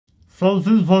So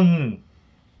this is fun.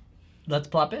 Let's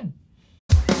plop in.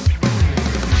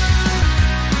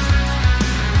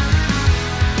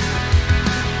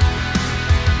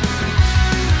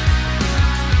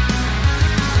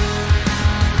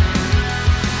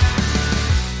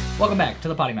 Welcome back to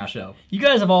the Potty Mouth Show. You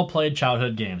guys have all played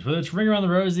childhood games, whether it's Ring Around the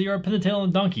Rosie or Pin the Tail on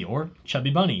the Donkey or Chubby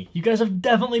Bunny. You guys have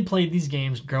definitely played these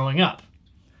games growing up.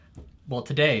 Well,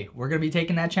 today we're going to be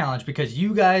taking that challenge because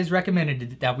you guys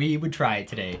recommended that we would try it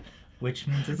today, which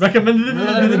means it's... Recommended.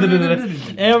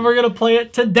 And we're going to play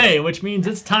it today, which means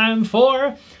it's time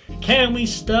for... Can we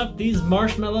stuff these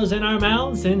marshmallows in our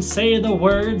mouths and say the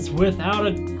words without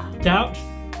a doubt?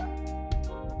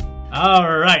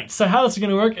 Alright, so how this is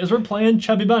going to work is we're playing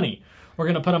Chubby Bunny. We're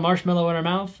going to put a marshmallow in our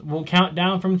mouth, we'll count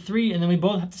down from 3, and then we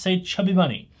both have to say Chubby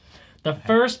Bunny. The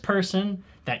first person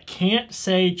that can't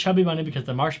say Chubby Bunny because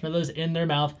the marshmallow's in their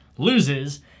mouth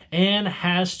loses and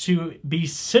has to be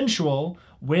sensual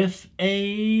with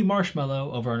a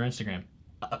marshmallow over on our Instagram.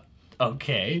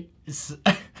 Okay. So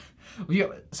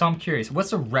I'm curious,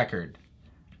 what's the record?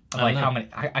 Like how many?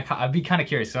 I'd be kind of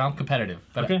curious, so I'm competitive.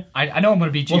 But okay. I know I'm going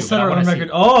to beat you. We'll set our own record.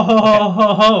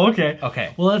 Oh, okay.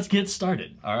 Okay. Well, let's get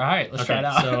started. All right, let's try it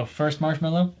out. So first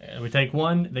marshmallow, we take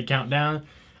one, they count down.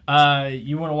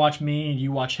 You want to watch me,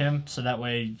 you watch him, so that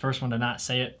way first one to not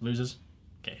say it loses.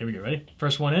 Okay, here we go. Ready?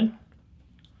 First one in.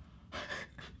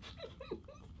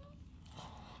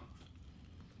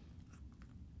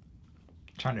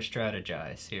 Trying to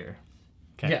strategize here.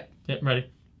 Okay. Yeah. Yep, ready.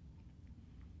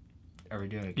 Are we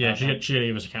doing it? Yeah, she gotta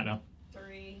give us a countdown.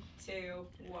 3, 2,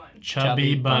 1.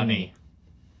 Chubby Bunny.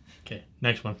 Okay,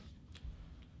 next one.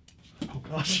 Oh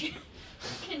gosh.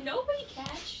 Can nobody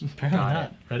catch? Apparently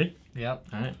not. Ready? Yep.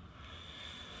 All right.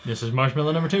 This is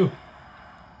marshmallow number 2.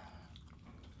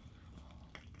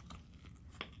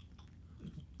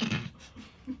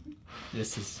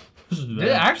 This is bad.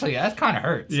 actually, that kind of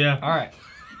hurts. Yeah. All right.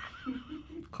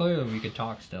 Clearly, we could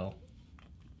talk still.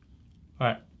 All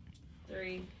right.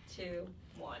 3, 2,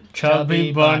 1.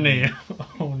 Chubby Bunny.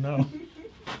 Oh no.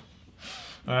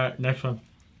 All right, next one.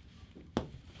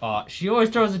 She always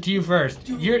throws it to you first.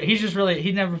 He's just really,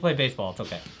 he never played baseball. It's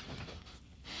okay.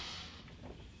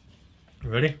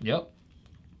 Ready? Yep.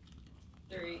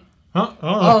 3. Huh?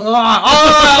 Oh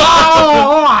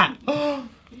god.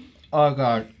 Oh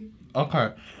god.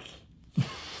 Okay.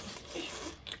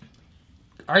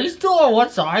 Are you still on one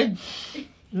side?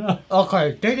 Yeah.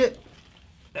 Okay, dang it.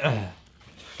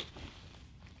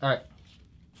 Alright.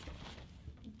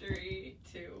 3,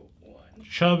 2, 1.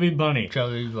 Chubby Bunny.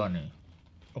 Chubby Bunny.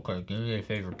 Okay, give me a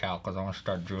favorite towel because I want to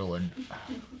start drooling.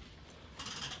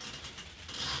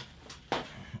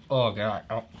 Oh god.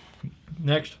 Oh.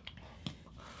 Next.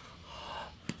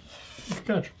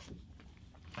 Good.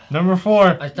 Number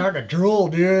 4. I started to drool,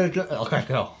 dude. Okay,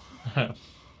 go.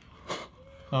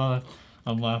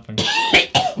 I'm laughing.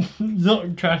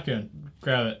 No, trash can.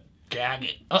 Grab it. Gag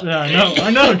it. Yeah,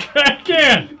 I know. Trash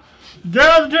can.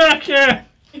 Grab the trash can.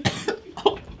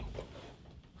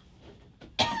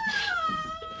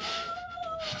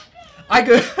 I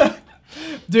could,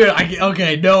 dude.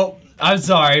 Okay, no. I'm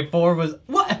sorry. 4 was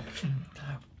what?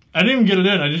 I didn't even get it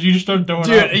in. You just started throwing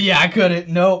Dude, out. yeah, I couldn't.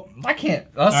 No, I can't.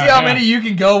 Let's see how many you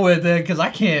can go with it, because I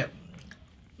can't.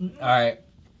 All right.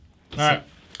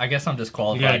 I guess I'm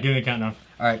disqualified. Yeah, give me a countdown.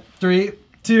 All right. 3,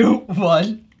 2,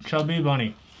 1. Chubby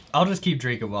Bunny. I'll just keep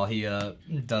drinking while he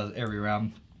does every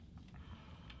round.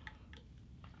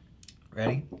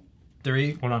 Ready?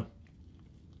 3. Hold on.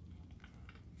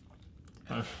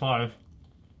 That's 5.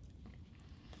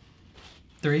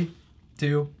 3,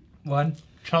 2, 1.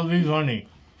 Chubby Bunny.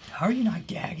 How are you not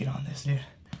gagging on this, dude?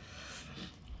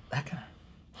 That kind of...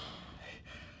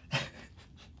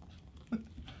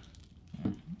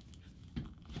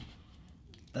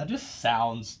 That just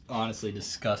sounds honestly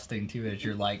disgusting too. As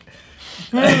you're like,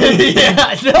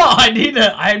 yeah, no, I need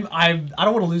to. I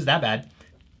don't want to lose that bad.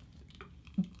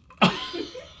 I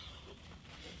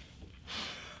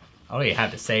don't even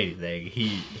have to say anything.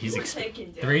 He's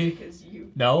taken down 3. because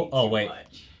you No. ate Oh too wait.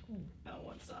 much on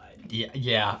one side.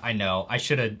 Yeah. I know. I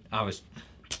should have. I was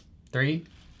 3,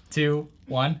 2,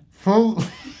 1.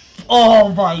 Oh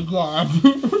my god.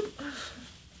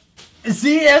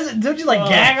 See, don't you like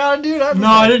gag on, dude? No,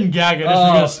 I didn't gag it.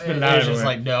 I just gonna spit it out. It was just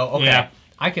like no. Okay.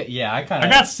 Yeah. I kind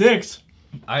of. I got 6.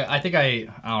 I think I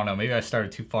don't know. Maybe I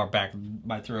started too far back in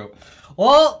my throat.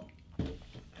 Well,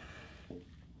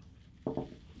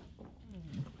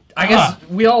 I guess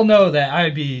we all know that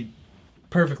I'd be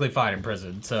perfectly fine in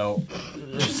prison. So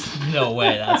there's no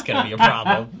way that's gonna be a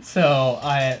problem. So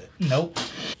nope.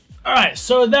 All right,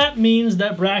 so that means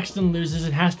that Braxton loses.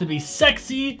 It has to be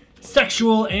sexy,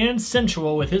 sexual and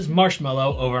sensual with his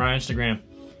marshmallow over on our Instagram.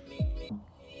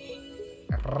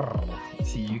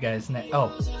 See you guys next. Oh,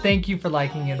 thank you for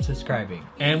liking and subscribing.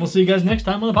 And we'll see you guys next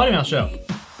time on the Potty Mouth Show.